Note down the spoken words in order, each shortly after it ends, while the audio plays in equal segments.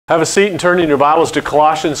Have a seat and turn in your Bibles to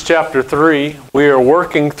Colossians chapter 3. We are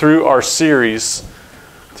working through our series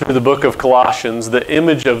through the book of Colossians, the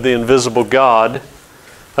image of the invisible God.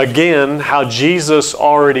 Again, how Jesus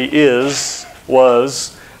already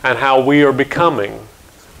was, and how we are becoming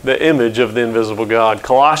the image of the invisible God.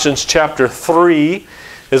 Colossians chapter 3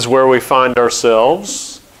 is where we find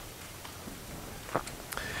ourselves.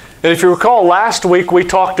 And if you recall, last week we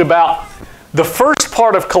talked about the first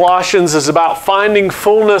part of Colossians is about finding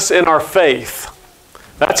fullness in our faith.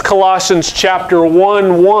 That's Colossians chapter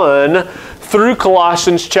 1:1 through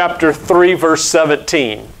Colossians chapter 3 verse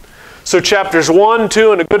 17. So chapters 1,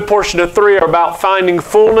 2, and a good portion of 3 are about finding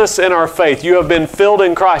fullness in our faith. You have been filled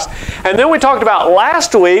in Christ. And then we talked about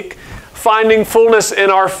last week finding fullness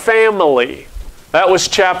in our family. That was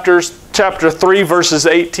chapter 3 verses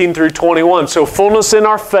 18 through 21. So fullness in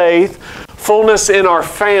our faith, fullness in our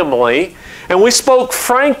family. And we spoke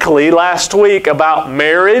frankly last week about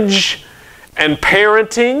marriage and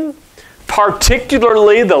parenting,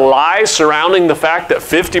 particularly the lie surrounding the fact that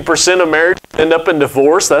 50% of marriages end up in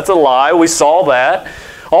divorce. That's a lie. We saw that.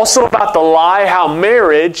 Also about the lie how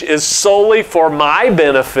marriage is solely for my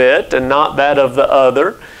benefit and not that of the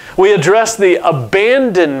other. We addressed the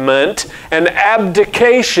abandonment and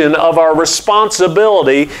abdication of our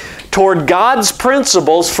responsibility toward God's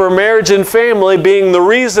principles for marriage and family being the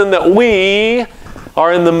reason that we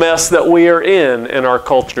are in the mess that we are in our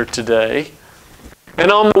culture today.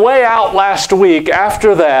 And on the way out last week,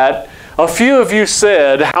 after that, a few of you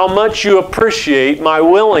said how much you appreciate my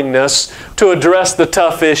willingness to address the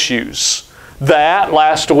tough issues. That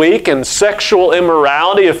last week, and sexual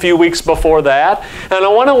immorality a few weeks before that. And I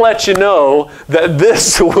want to let you know that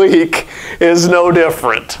this week is no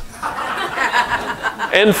different.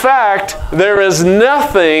 In fact, there is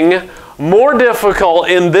nothing more difficult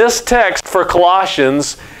in this text for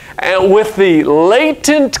Colossians with the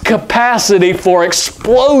latent capacity for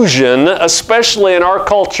explosion, especially in our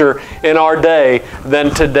culture, in our day,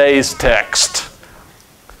 than today's text.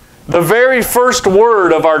 The very first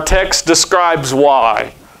word of our text describes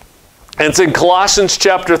why. And it's in Colossians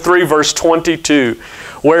chapter 3, verse 22,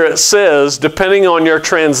 where it says, depending on your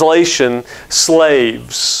translation,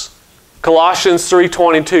 slaves. Colossians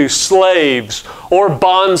 3:22, slaves or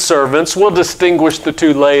bondservants. We'll distinguish the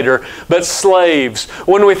two later, but slaves.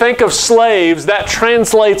 When we think of slaves, that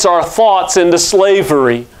translates our thoughts into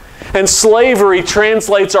slavery. And slavery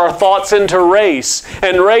translates our thoughts into race.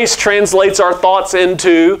 And race translates our thoughts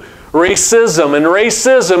into racism. And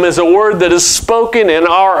racism is a word that is spoken in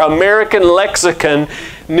our American lexicon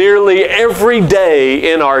nearly every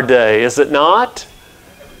day in our day, is it not?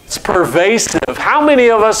 It's pervasive. How many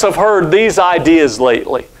of us have heard these ideas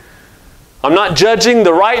lately? I'm not judging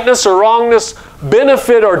the rightness or wrongness,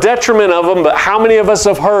 benefit or detriment of them, but how many of us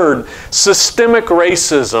have heard systemic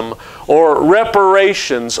racism or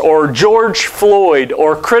reparations or George Floyd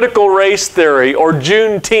or critical race theory or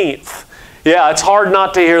Juneteenth? Yeah, it's hard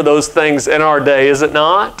not to hear those things in our day, is it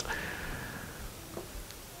not?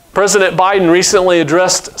 President Biden recently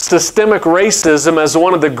addressed systemic racism as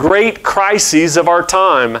one of the great crises of our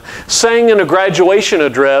time, saying in a graduation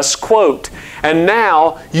address, quote, "And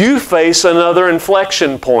now you face another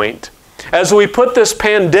inflection point. As we put this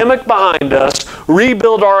pandemic behind us,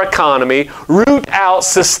 rebuild our economy, root out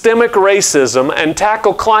systemic racism, and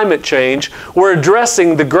tackle climate change, we're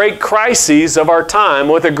addressing the great crises of our time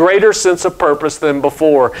with a greater sense of purpose than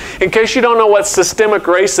before." In case you don't know what systemic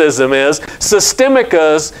racism is, systemic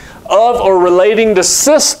is of or relating to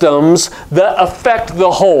systems that affect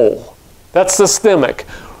the whole. That's systemic.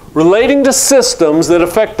 Relating to systems that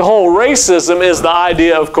affect the whole. Racism is the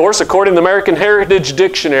idea, of course, according to the American Heritage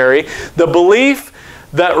Dictionary, the belief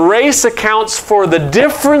that race accounts for the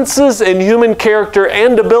differences in human character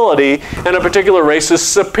and ability, and a particular race is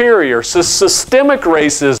superior. So systemic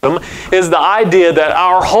racism is the idea that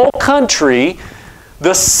our whole country,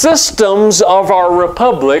 the systems of our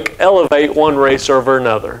republic, elevate one race over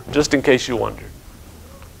another, just in case you wondered.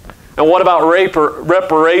 And what about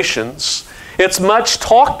reparations? It's much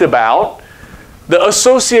talked about. The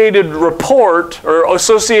Associated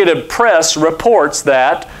Press reports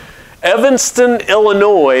that Evanston,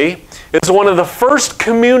 Illinois is one of the first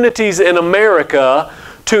communities in America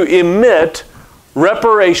to emit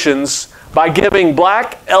reparations by giving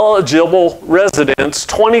black eligible residents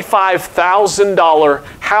 $25,000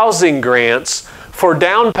 housing grants for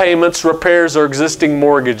down payments, repairs, or existing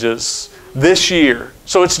mortgages this year.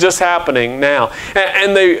 So it's just happening now.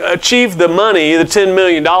 And they achieved the money, the $10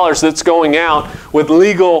 million that's going out with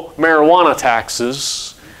legal marijuana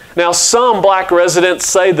taxes. Now, some black residents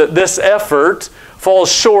say that this effort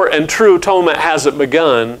falls short and true atonement hasn't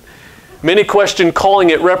begun. Many question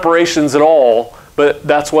calling it reparations at all, but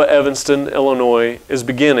that's what Evanston, Illinois is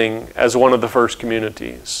beginning as one of the first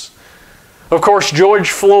communities. Of course,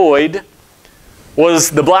 George Floyd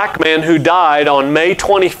was the black man who died on May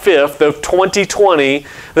 25th of 2020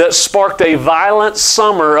 that sparked a violent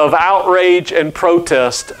summer of outrage and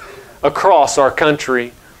protest across our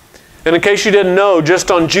country. And in case you didn't know, just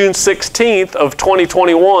on June 16th of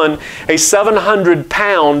 2021, a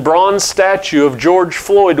 700-pound bronze statue of George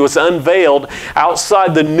Floyd was unveiled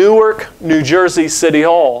outside the Newark, New Jersey City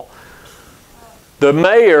Hall. The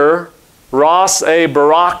mayor, Ras A.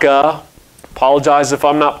 Baraka, apologize if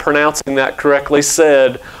I'm not pronouncing that correctly,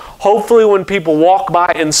 said, hopefully when people walk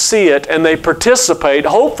by and see it and they participate,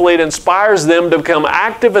 hopefully it inspires them to become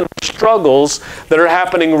active in the struggles that are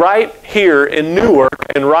happening right here in Newark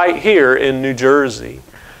and right here in New Jersey.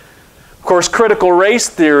 Of course, critical race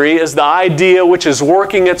theory is the idea which is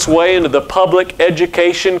working its way into the public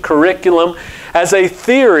education curriculum as a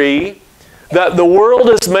theory that the world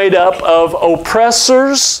is made up of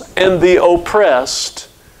oppressors and the oppressed,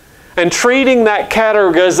 and treating that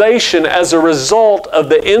categorization as a result of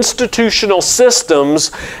the institutional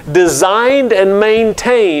systems designed and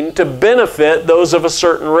maintained to benefit those of a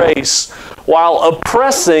certain race while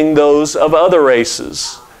oppressing those of other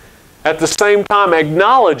races. At the same time,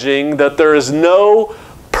 acknowledging that there is no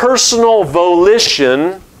personal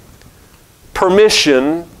volition,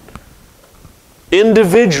 permission,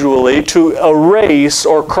 individually to erase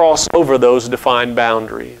or cross over those defined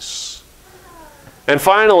boundaries. And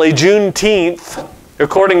finally, Juneteenth,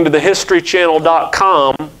 according to the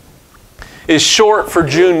HistoryChannel.com, is short for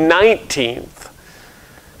June 19th.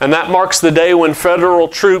 And that marks the day when federal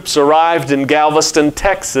troops arrived in Galveston,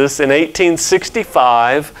 Texas in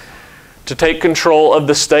 1865 to take control of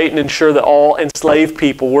the state and ensure that all enslaved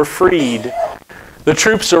people were freed. The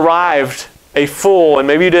troops arrived a full, and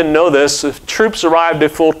maybe you didn't know this, the troops arrived a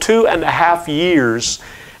full 2.5 years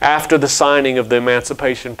after the signing of the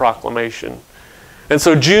Emancipation Proclamation. And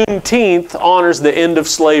so Juneteenth honors the end of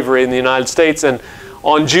slavery in the United States. And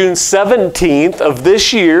on June 17th of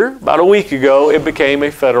this year, about a week ago, it became a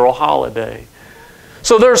federal holiday.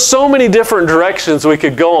 So there are so many different directions we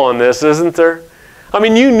could go on this, isn't there? I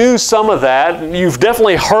mean, you knew some of that. You've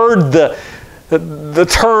definitely heard the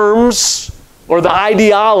terms or the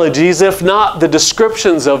ideologies, if not the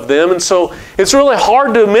descriptions of them. And so it's really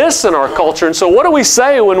hard to miss in our culture. And so what do we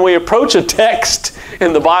say when we approach a text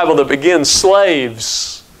in the Bible that begins,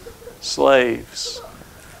 slaves, slaves?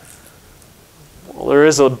 Well, there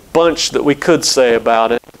is a bunch that we could say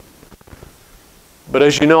about it. But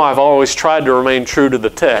as you know, I've always tried to remain true to the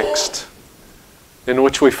text in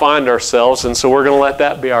which we find ourselves. And so we're going to let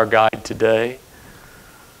that be our guide today.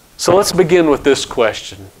 So let's begin with this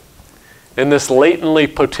question. In this latently,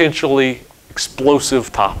 potentially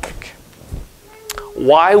explosive topic.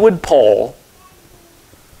 Why would Paul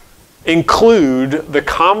include the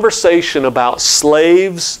conversation about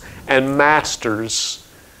slaves and masters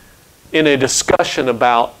in a discussion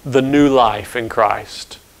about the new life in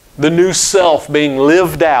Christ? The new self being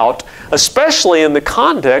lived out, especially in the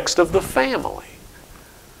context of the family.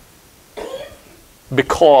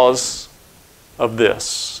 Because of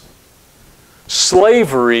this.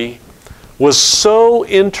 Slavery was so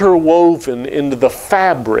interwoven into the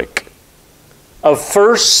fabric of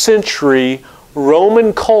first century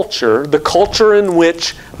Roman culture, the culture in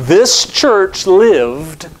which this church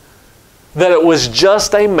lived, that it was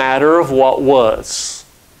just a matter of what was.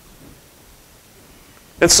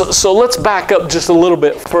 And so let's back up just a little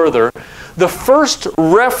bit further. The first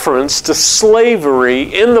reference to slavery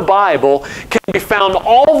in the Bible can be found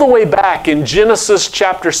all the way back in Genesis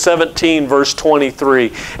chapter 17, verse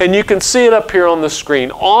 23. And you can see it up here on the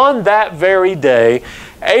screen. On that very day,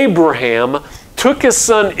 Abraham took his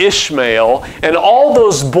son Ishmael and all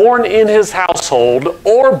those born in his household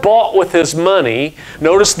or bought with his money.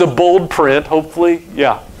 Notice the bold print, hopefully,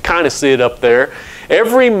 kind of see it up there.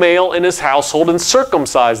 Every male in his household, and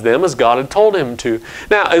circumcised them as God had told him to.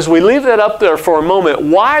 Now, as we leave that up there for a moment,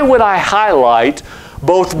 why would I highlight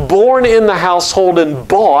both born in the household and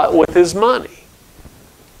bought with his money?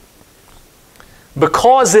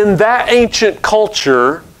 Because in that ancient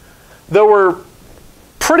culture, there were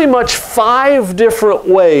pretty much 5 different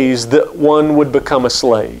ways that one would become a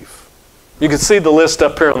slave. You can see the list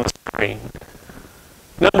up here on the screen.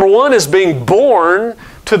 Number 1 is being born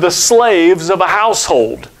to the slaves of a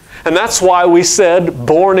household. And that's why we said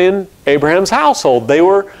born in Abraham's household. They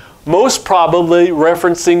were most probably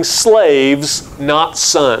referencing slaves, not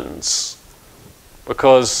sons,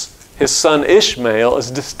 because his son Ishmael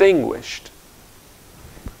is distinguished.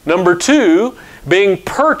 Number 2, being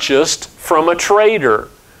purchased from a trader.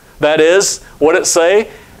 That is, what it say?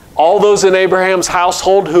 All those in Abraham's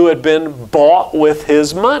household who had been bought with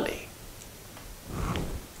his money.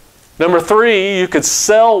 Number 3, you could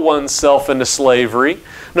sell oneself into slavery.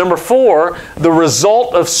 Number 4, the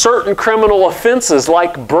result of certain criminal offenses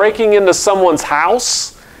like breaking into someone's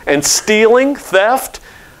house and stealing, theft,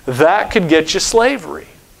 that could get you slavery.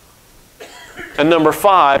 And number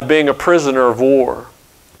 5, being a prisoner of war.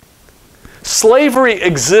 Slavery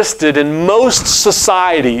existed in most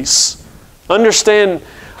societies. Understand,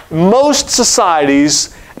 most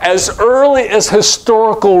societies, as early as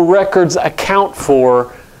historical records account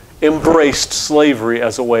for, embraced slavery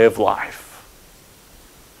as a way of life.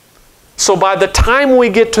 So by the time we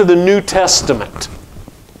get to the New Testament,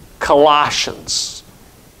 Colossians,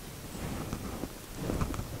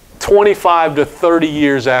 25 to 30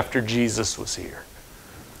 years after Jesus was here,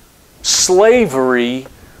 slavery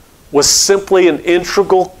was simply an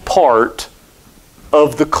integral part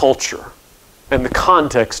of the culture and the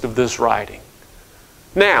context of this writing.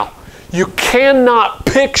 Now, you cannot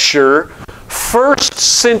picture first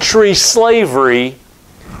century slavery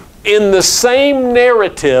in the same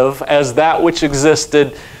narrative as that which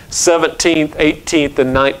existed 17th, 18th,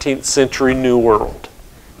 and 19th century New World.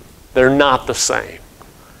 They're not the same.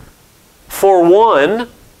 For one,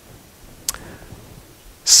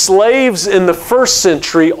 slaves in the first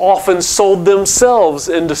century often sold themselves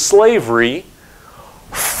into slavery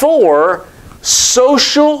for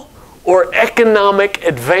social or economic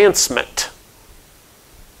advancement.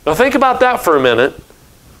 Now think about that for a minute.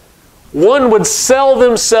 One would sell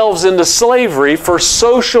themselves into slavery for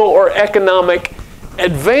social or economic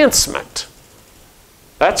advancement.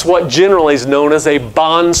 That's what generally is known as a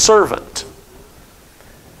bondservant.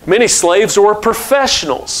 Many slaves were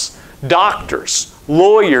professionals, doctors,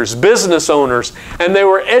 lawyers, business owners, and they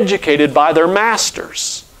were educated by their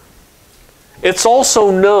masters. It's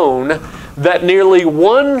also known that nearly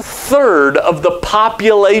 1/3 of the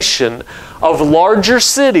population of larger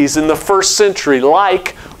cities in the first century,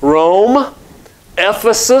 like Rome,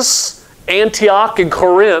 Ephesus, Antioch, and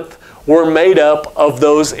Corinth, were made up of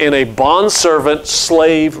those in a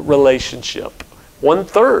bondservant-slave relationship.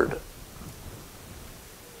 1/3.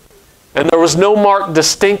 And there was no marked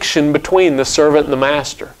distinction between the servant and the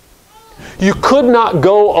master. You could not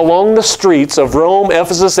go along the streets of Rome,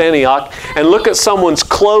 Ephesus, Antioch, and look at someone's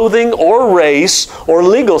clothing or race or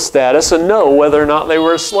legal status and know whether or not they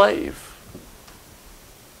were a slave.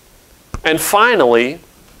 And finally,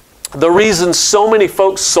 the reason so many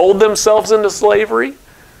folks sold themselves into slavery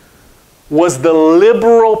was the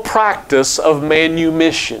liberal practice of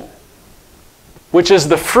manumission, which is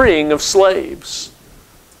the freeing of slaves,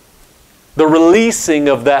 the releasing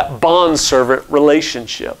of that bondservant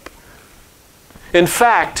relationship. In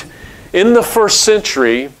fact, in the first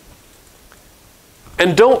century,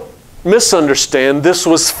 and don't misunderstand, this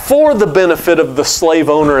was for the benefit of the slave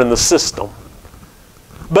owner and the system.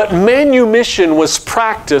 But manumission was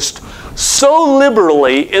practiced so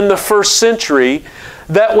liberally in the first century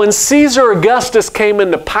that when Caesar Augustus came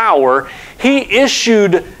into power, he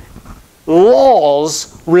issued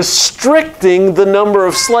laws restricting the number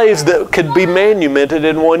of slaves that could be manumitted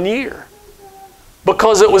in 1 year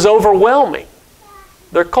because it was overwhelming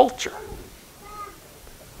their culture.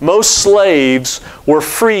 Most slaves were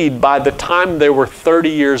freed by the time they were 30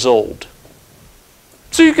 years old.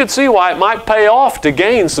 So you could see why it might pay off to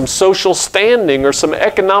gain some social standing or some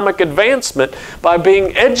economic advancement by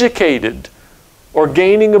being educated or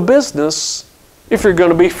gaining a business if you're going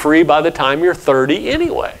to be free by the time you're 30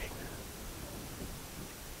 anyway.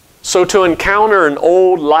 So to encounter an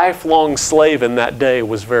old, lifelong slave in that day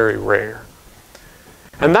was very rare.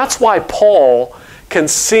 And that's why Paul can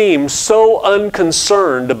seem so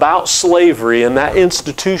unconcerned about slavery and that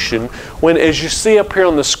institution when, as you see up here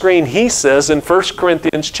on the screen, he says in 1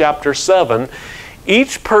 Corinthians chapter 7,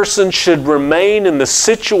 each person should remain in the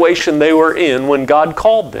situation they were in when God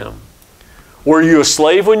called them. Were you a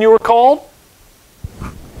slave when you were called?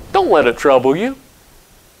 Don't let it trouble you.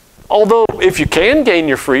 Although, if you can gain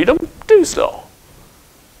your freedom, do so.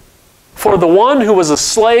 For the one who was a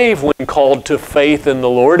slave when called to faith in the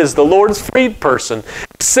Lord is the Lord's freed person.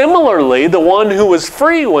 Similarly, the one who was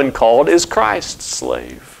free when called is Christ's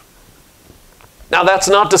slave. Now, that's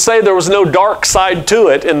not to say there was no dark side to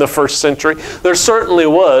it in the first century. There certainly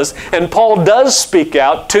was. And Paul does speak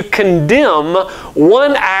out to condemn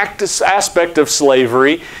one aspect of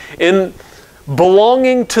slavery in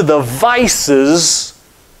belonging to the vices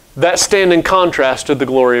that stand in contrast to the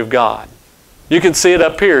glory of God. You can see it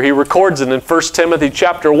up here. He records it in 1 Timothy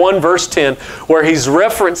chapter 1, verse 10, where he's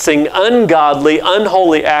referencing ungodly,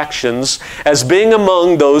 unholy actions as being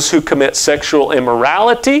among those who commit sexual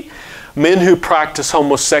immorality, men who practice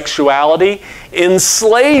homosexuality,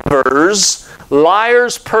 enslavers,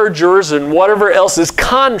 liars, perjurers, and whatever else is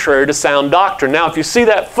contrary to sound doctrine. Now, if you see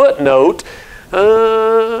that footnote,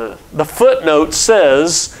 the footnote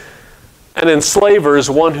says, an enslaver is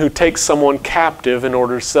one who takes someone captive in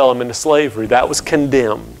order to sell them into slavery. That was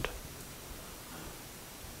condemned.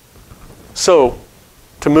 So,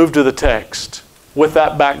 to move to the text, with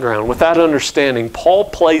that background, with that understanding, Paul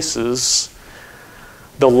places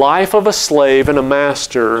the life of a slave and a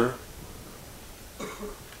master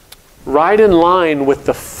right in line with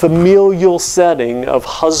the familial setting of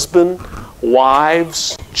husband,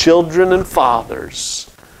 wives, children, and fathers.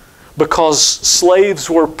 Because slaves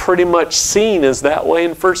were pretty much seen as that way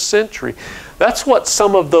in first century. That's what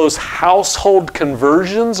some of those household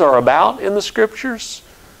conversions are about in the Scriptures.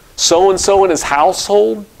 So-and-so and his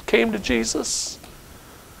household came to Jesus.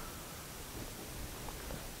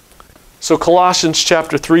 So Colossians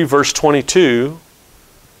chapter 3, verse 22,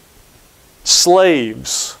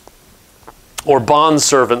 slaves or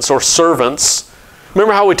bondservants or servants.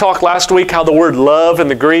 Remember how we talked last week how the word love in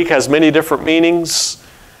the Greek has many different meanings?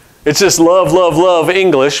 It's just love, love, love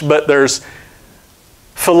English, but there's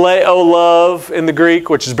phileo love in the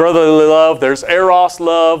Greek, which is brotherly love. There's eros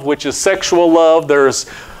love, which is sexual love. There's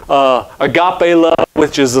agape love,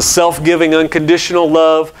 which is a self-giving, unconditional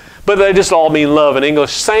love. But they just all mean love in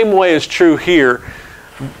English. Same way is true here.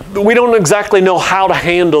 We don't exactly know how to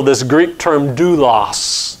handle this Greek term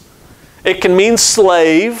doulos. It can mean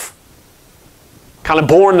slave, kind of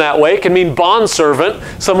born that way. It can mean bondservant,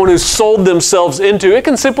 someone who's sold themselves into. It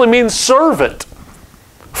can simply mean servant.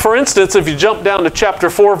 For instance, if you jump down to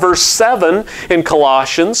chapter 4, verse 7 in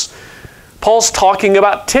Colossians, Paul's talking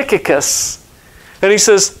about Tychicus. And he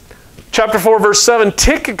says, chapter 4, verse 7,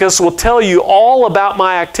 Tychicus will tell you all about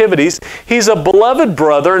my activities. He's a beloved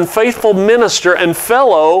brother and faithful minister and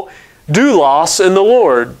fellow doulos in the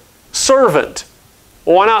Lord. Servant.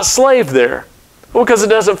 Why not slave there? Well, because it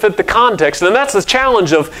doesn't fit the context. And that's the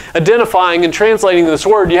challenge of identifying and translating this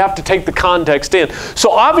word. You have to take the context in.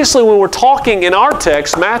 So obviously when we're talking in our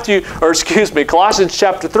text, Colossians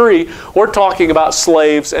chapter 3, we're talking about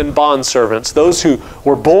slaves and bondservants. Those who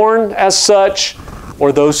were born as such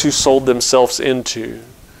or those who sold themselves into.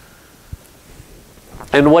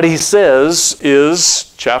 And what he says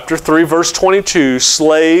is, chapter 3, verse 22,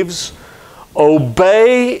 slaves,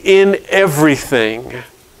 obey in everything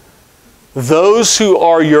those who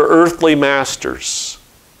are your earthly masters,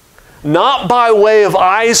 not by way of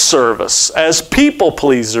eye service as people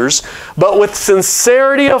pleasers, but with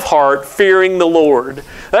sincerity of heart, fearing the Lord.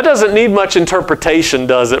 That doesn't need much interpretation,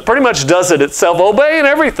 does it? Pretty much does it itself. Obey in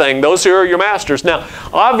everything those who are your masters. Now,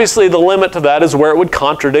 obviously the limit to that is where it would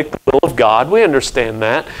contradict the will of God. We understand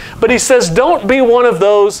that. But he says, don't be one of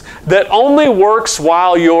those that only works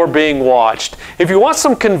while you're being watched. If you want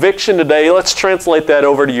some conviction today, let's translate that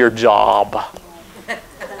over to your job.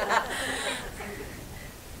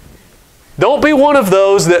 Don't be one of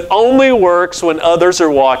those that only works when others are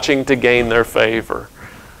watching to gain their favor.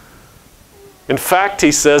 In fact,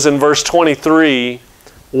 he says in verse 23,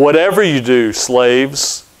 whatever you do,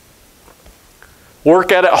 slaves,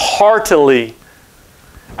 work at it heartily,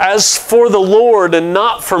 as for the Lord and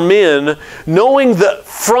not for men, knowing that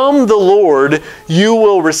from the Lord you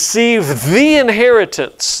will receive the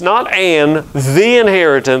inheritance, not the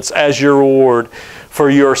inheritance as your reward, for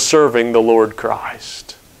you are serving the Lord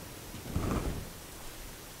Christ.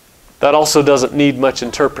 That also doesn't need much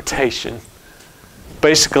interpretation.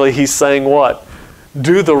 Basically, he's saying what?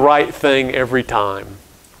 Do the right thing every time.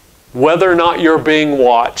 Whether or not you're being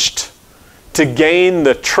watched, to gain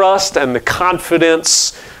the trust and the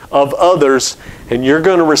confidence of others, and you're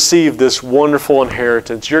going to receive this wonderful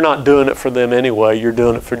inheritance. You're not doing it for them anyway. You're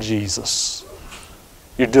doing it for Jesus.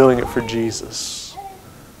 You're doing it for Jesus.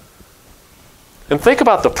 And think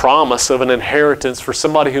about the promise of an inheritance for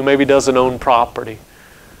somebody who maybe doesn't own property,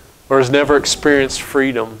 or has never experienced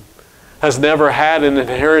freedom, has never had an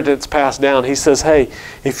inheritance passed down. He says, hey,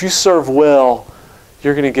 if you serve well,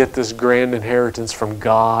 you're going to get this grand inheritance from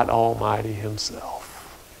God Almighty Himself.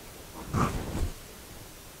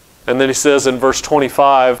 And then he says in verse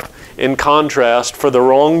 25, in contrast, for the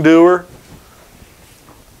wrongdoer,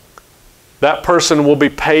 that person will be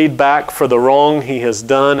paid back for the wrong he has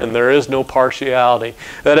done, and there is no partiality.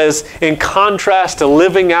 That is, in contrast to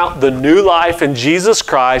living out the new life in Jesus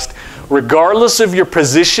Christ, regardless of your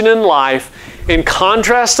position in life, in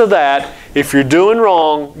contrast to that, If you're doing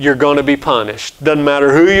wrong, you're going to be punished. Doesn't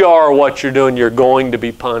matter who you are or what you're doing, you're going to be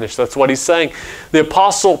punished. That's what he's saying. The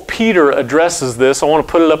Apostle Peter addresses this. I want to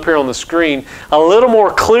put it up here on the screen a little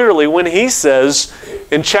more clearly when he says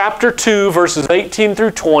in chapter 2, verses 18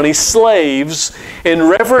 through 20, slaves, in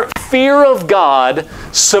reverent fear of God,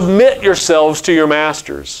 submit yourselves to your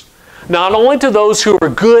masters, not only to those who are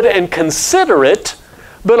good and considerate,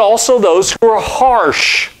 but also those who are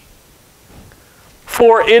harsh.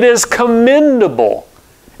 For it is commendable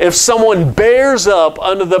if someone bears up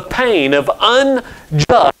under the pain of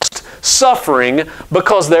unjust suffering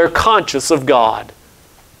because they're conscious of God.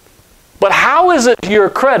 But how is it to your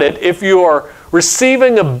credit if you are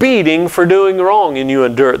receiving a beating for doing wrong and you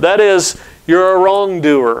endure it? That is, you're a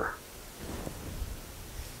wrongdoer.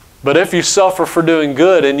 But if you suffer for doing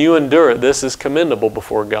good and you endure it, this is commendable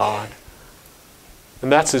before God. And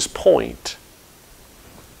that's his point.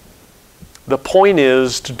 The point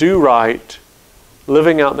is to do right,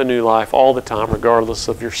 living out the new life all the time, regardless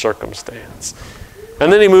of your circumstance.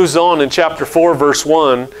 And then he moves on in chapter 4, verse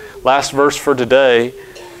 1, last verse for today,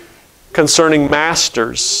 concerning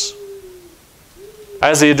masters.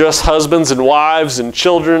 As he addressed husbands and wives and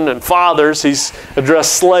children and fathers, he's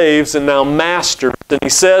addressed slaves and now masters. And he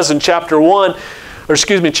says in chapter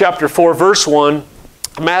 4, verse 1,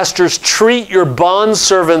 masters, treat your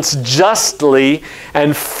bondservants justly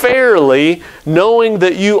and fairly, knowing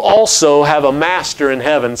that you also have a master in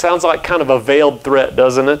heaven. Sounds like kind of a veiled threat,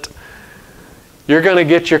 doesn't it? You're going to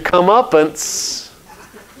get your comeuppance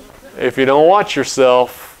if you don't watch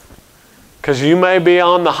yourself, because you may be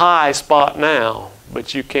on the high spot now,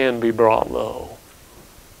 but you can be brought low.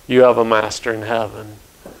 You have a master in heaven.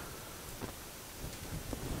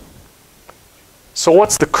 So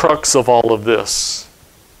what's the crux of all of this?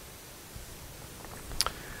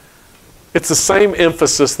 It's the same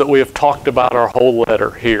emphasis that we have talked about our whole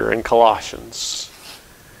letter here in Colossians.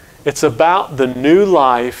 It's about the new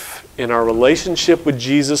life in our relationship with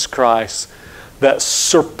Jesus Christ that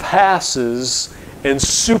surpasses and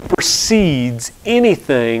supersedes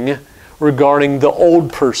anything regarding the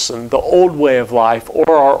old person, the old way of life,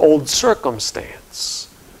 or our old circumstance.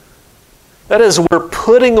 That is, we're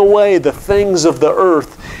putting away the things of the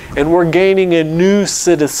earth and we're gaining a new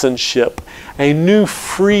citizenship, a new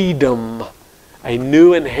freedom, a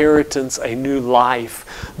new inheritance, a new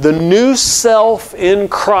life. The new self in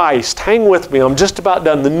Christ, hang with me, I'm just about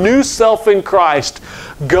done. The new self in Christ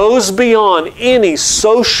goes beyond any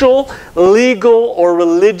social, legal, or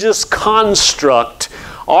religious construct.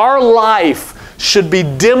 Our life should be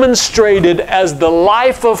demonstrated as the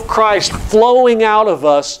life of Christ flowing out of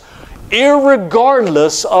us,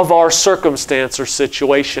 irregardless of our circumstance or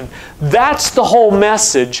situation. That's the whole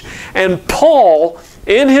message. And Paul,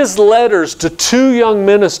 in his letters to two young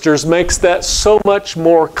ministers, makes that so much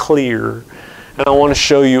more clear. And I want to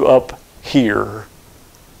show you up here.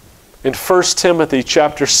 In 1 Timothy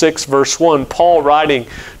chapter 6, verse 1, Paul writing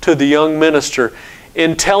to the young minister,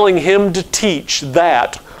 in telling him to teach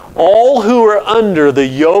that all who are under the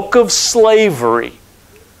yoke of slavery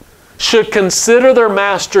should consider their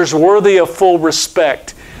masters worthy of full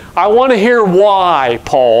respect. I want to hear why,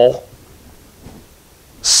 Paul.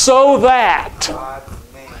 So that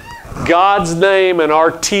God's name and our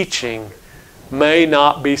teaching may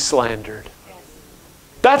not be slandered.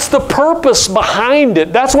 That's the purpose behind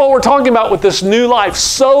it. That's what we're talking about with this new life.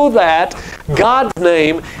 So that God's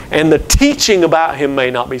name and the teaching about Him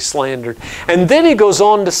may not be slandered. And then he goes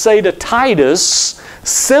on to say to Titus,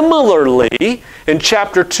 similarly, in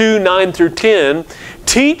chapter 2, 9 through 10,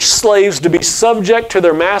 teach slaves to be subject to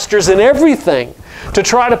their masters in everything, to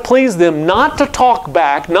try to please them, not to talk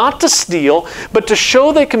back, not to steal, but to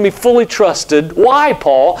show they can be fully trusted. Why,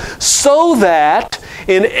 Paul? So that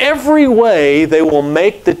in every way they will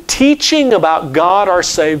make the teaching about God our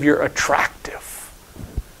Savior attractive.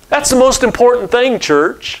 That's the most important thing,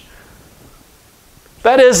 church.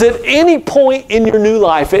 That is, at any point in your new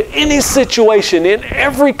life, at any situation, in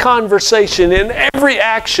every conversation, in every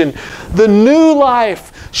action, the new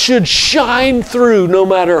life should shine through no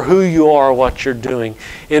matter who you are, what you're doing.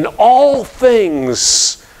 In all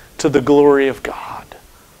things to the glory of God.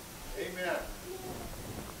 Amen.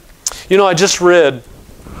 You know, I just read,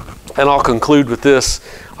 and I'll conclude with this.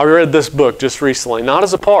 I read this book just recently, not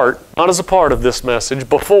as a part of this message,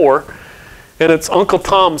 before, and it's Uncle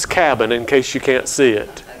Tom's Cabin, in case you can't see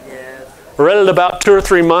it. I read it about 2 or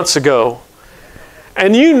 3 months ago.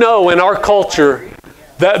 And you know in our culture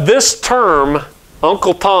that this term,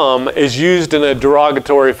 Uncle Tom, is used in a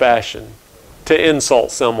derogatory fashion to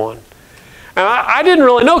insult someone. And I didn't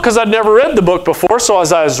really know because I'd never read the book before. So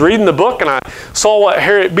as I was reading the book and I saw what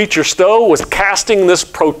Harriet Beecher Stowe was casting this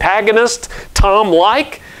protagonist, Tom,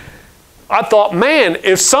 like, I thought, man,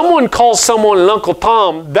 if someone calls someone an Uncle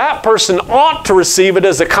Tom, that person ought to receive it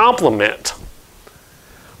as a compliment.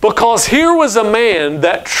 Because here was a man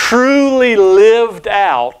that truly lived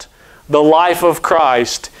out the life of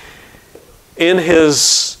Christ in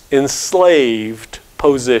his enslaved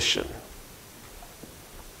position,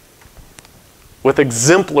 with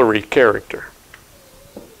exemplary character.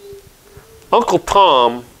 Uncle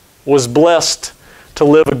Tom was blessed to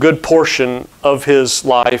live a good portion of his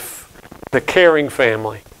life with a caring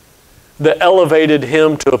family that elevated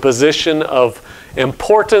him to a position of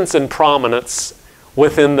importance and prominence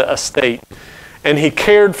within the estate. And he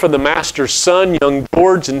cared for the master's son, young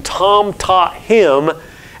George, and Tom taught him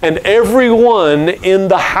and everyone in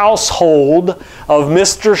the household of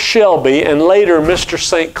Mr. Shelby and later Mr.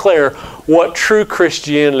 St. Clair what true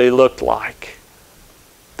Christianity looked like.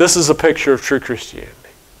 This is a picture of true Christianity.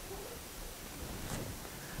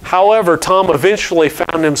 However, Tom eventually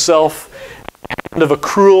found himself at the hand of a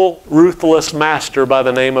cruel, ruthless master by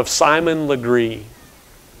the name of Simon Legree.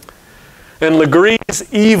 And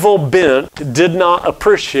Legree's evil bent did not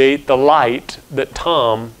appreciate the light that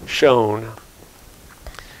Tom shone.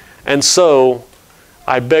 And so,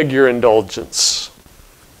 I beg your indulgence.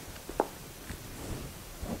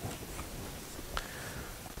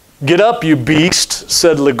 "Get up, you beast,"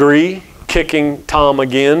 said Legree, kicking Tom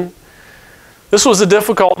again. This was a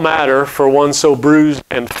difficult matter for one so bruised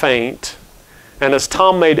and faint, and as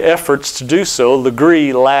Tom made efforts to do so,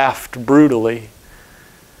 Legree laughed brutally.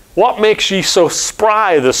 "What makes ye so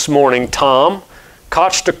spry this morning, Tom?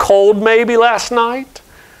 Cotched a cold maybe last night?"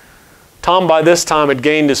 Tom by this time had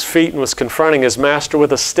gained his feet and was confronting his master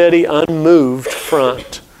with a steady, unmoved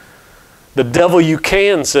front. "The devil you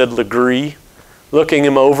can," said Legree, looking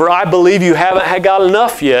him over. "I believe you haven't got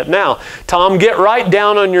enough yet. Now, Tom, get right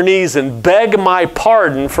down on your knees and beg my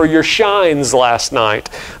pardon for your shines last night."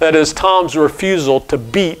 That is, Tom's refusal to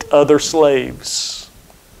beat other slaves.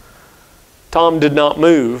 Tom did not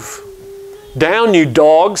move. "Down, you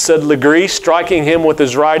dog," said Legree, striking him with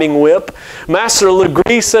his riding whip. "Master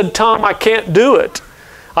Legree," said Tom, "I can't do it.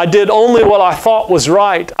 I did only what I thought was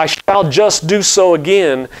right. I shall just do so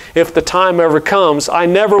again if the time ever comes. I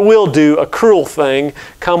never will do a cruel thing,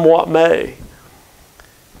 come what may."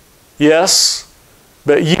 "Yes,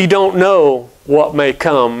 but ye don't know what may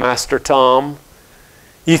come, Master Tom.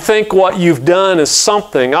 You think what you've done is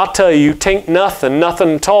something. I'll tell you, 'tain't nothing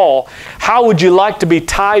at all. How would you like to be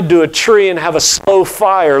tied to a tree and have a slow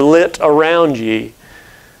fire lit around ye?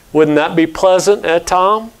 Wouldn't that be pleasant,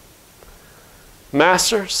 Tom?"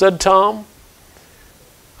 "Master," said Tom,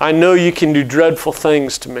 "I know you can do dreadful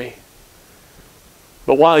things to me."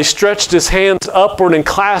 But while he stretched his hands upward and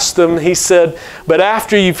clasped them, he said, "But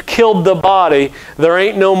after you've killed the body, there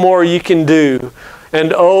ain't no more you can do.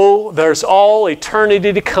 And oh, there's all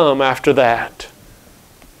eternity to come after that."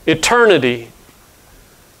 Eternity.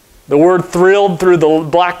 The word thrilled through the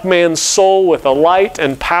black man's soul with a light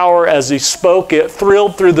and power as he spoke. It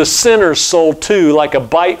thrilled through the sinner's soul too, like a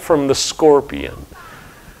bite from the scorpion.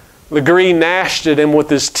 Legree gnashed at him with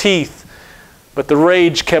his teeth, but the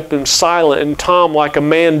rage kept him silent, and Tom, like a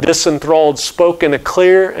man disenthralled, spoke in a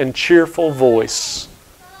clear and cheerful voice.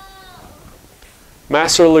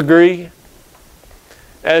 "Master Legree,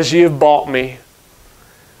 as ye have bought me,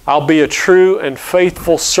 I'll be a true and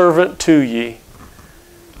faithful servant to ye.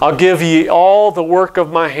 I'll give ye all the work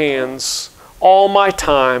of my hands, all my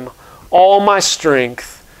time, all my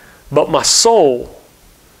strength, but my soul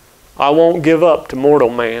I won't give up to mortal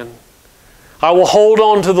man. I will hold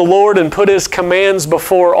on to the Lord and put His commands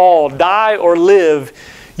before all. Die or live,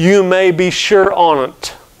 you may be sure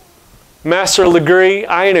on't. Master Legree,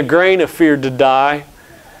 I ain't a grain afeard to die.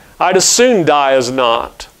 I'd as soon die as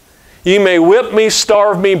not. You may whip me,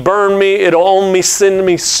 starve me, burn me, it'll only send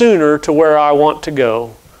me sooner to where I want to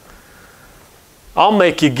go." "I'll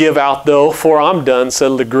make you give out though, 'fore I'm done,"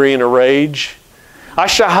 said Legree in a rage. "I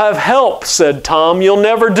shall have help," said Tom. "You'll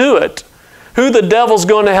never do it." "Who the devil's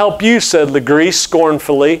going to help you?" said Legree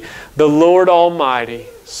scornfully. "The Lord Almighty,"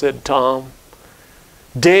 said Tom.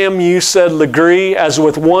 "Damn you," said Legree, as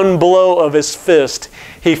with one blow of his fist,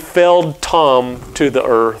 he felled Tom to the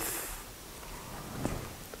earth.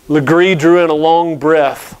 Legree drew in a long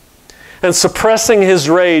breath, and suppressing his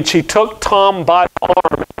rage, he took Tom by the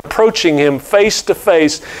arm, approaching him face to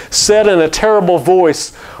face, said in a terrible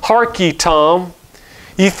voice, "Hark ye, Tom.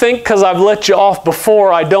 You think because I've let you off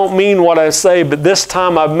before I don't mean what I say, but this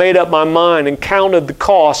time I've made up my mind and counted the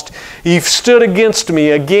cost. You've stood against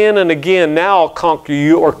me again and again. Now I'll conquer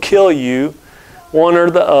you or kill you. one or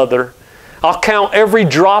the other. I'll count every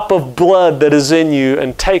drop of blood that is in you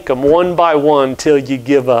and take them one by one till you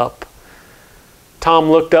give up."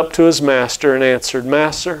 Tom looked up to his master and answered,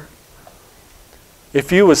 "Master,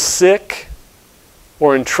 if you was sick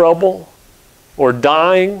or in trouble or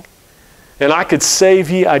dying and I could save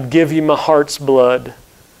you, I'd give you my heart's blood.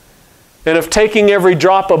 And if taking every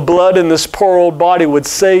drop of blood in this poor old body would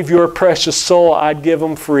save your precious soul, I'd give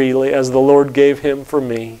them freely as the Lord gave him for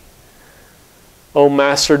me. Oh,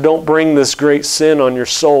 Master, don't bring this great sin on your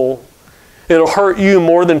soul. It'll hurt you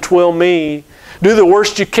more than 'twill me. Do the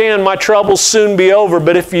worst you can, my troubles soon be over,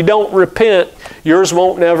 but if you don't repent, yours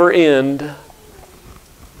won't never end."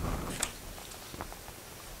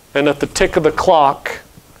 And at the tick of the clock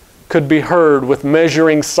could be heard with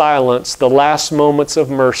measuring silence the last moments of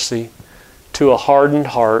mercy to a hardened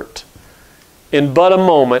heart. In but a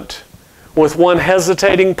moment, with one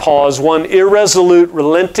hesitating pause, one irresolute,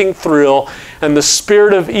 relenting thrill, and the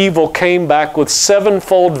spirit of evil came back with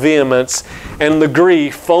sevenfold vehemence, and Legree,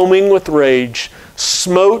 foaming with rage,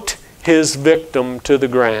 smote his victim to the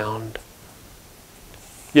ground.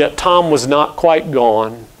 Yet Tom was not quite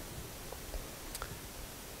gone.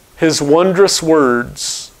 His wondrous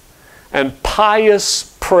words and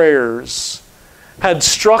pious prayers had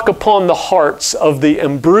struck upon the hearts of the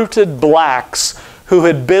embruted blacks who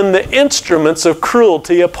had been the instruments of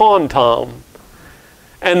cruelty upon Tom.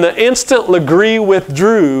 And the instant Legree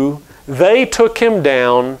withdrew, they took him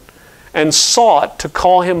down and sought to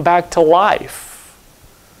call him back to life.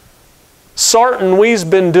 "Sartin we's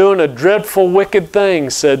been doing a dreadful wicked thing,"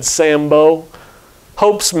 said Sambo.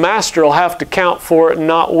 "Hope's master'll have to count for it and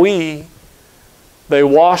not we." They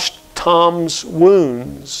washed Tom's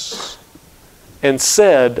wounds and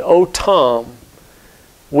said, "Oh, Tom,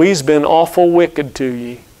 we's been awful wicked to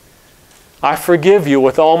ye." "I forgive you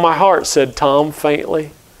with all my heart," said Tom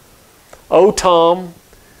faintly. "Oh, Tom,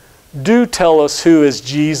 do tell us who is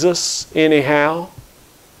Jesus, anyhow,"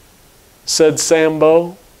 said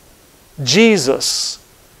Sambo. "Jesus,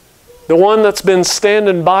 the one that's been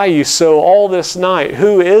standing by you so all this night,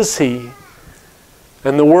 who is he?"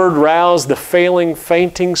 And the word roused the failing,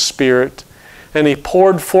 fainting spirit, and he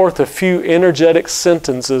poured forth a few energetic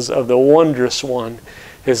sentences of the wondrous one,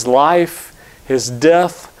 his life, his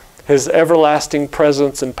death, his everlasting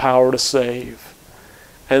presence and power to save.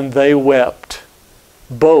 And they wept,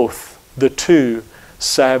 both the two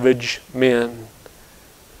savage men.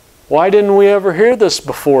 "Why didn't we ever hear this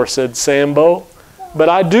before?" said Sambo. "But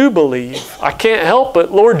I do believe. I can't help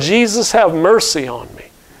it. Lord Jesus, have mercy on me."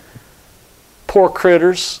 "Poor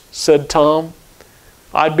critters," said Tom.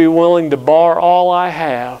 "I'd be willing to bar all I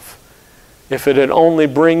have if it'd only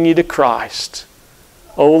bring you to Christ.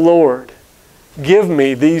 Oh, Lord, give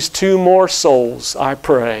me these two more souls, I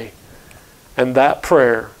pray." And that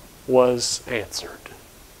prayer was answered.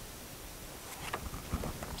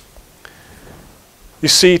 You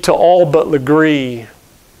see, to all but Legree,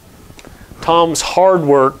 Tom's hard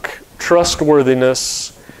work,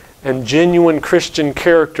 trustworthiness, and genuine Christian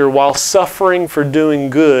character, while suffering for doing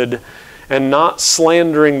good and not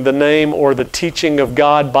slandering the name or the teaching of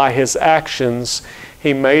God by his actions,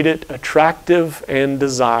 he made it attractive and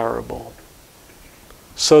desirable,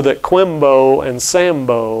 so that Quimbo and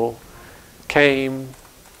Sambo came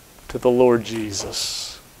to the Lord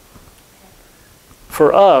Jesus.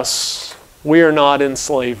 For us, we are not in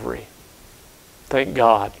slavery, thank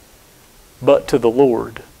God, but to the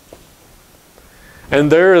Lord. And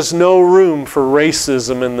there is no room for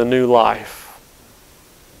racism in the new life.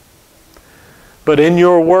 But in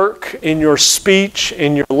your work, in your speech,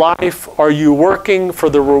 in your life, are you working for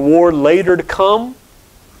the reward later to come?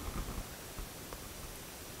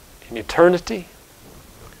 In eternity?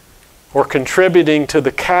 Or contributing to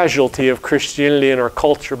the casualty of Christianity in our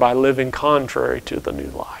culture by living contrary to the new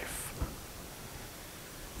life?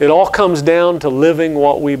 It all comes down to living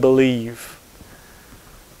what we believe.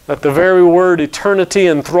 That the very word eternity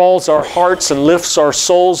enthralls our hearts and lifts our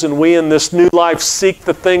souls, and we in this new life seek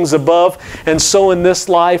the things above, and so in this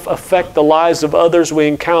life affect the lives of others we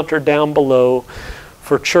encounter down below.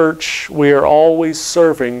 For church, we are always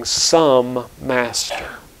serving some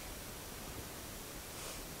master.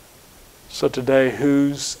 So today,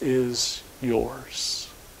 whose is yours?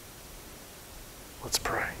 Let's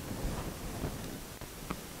pray.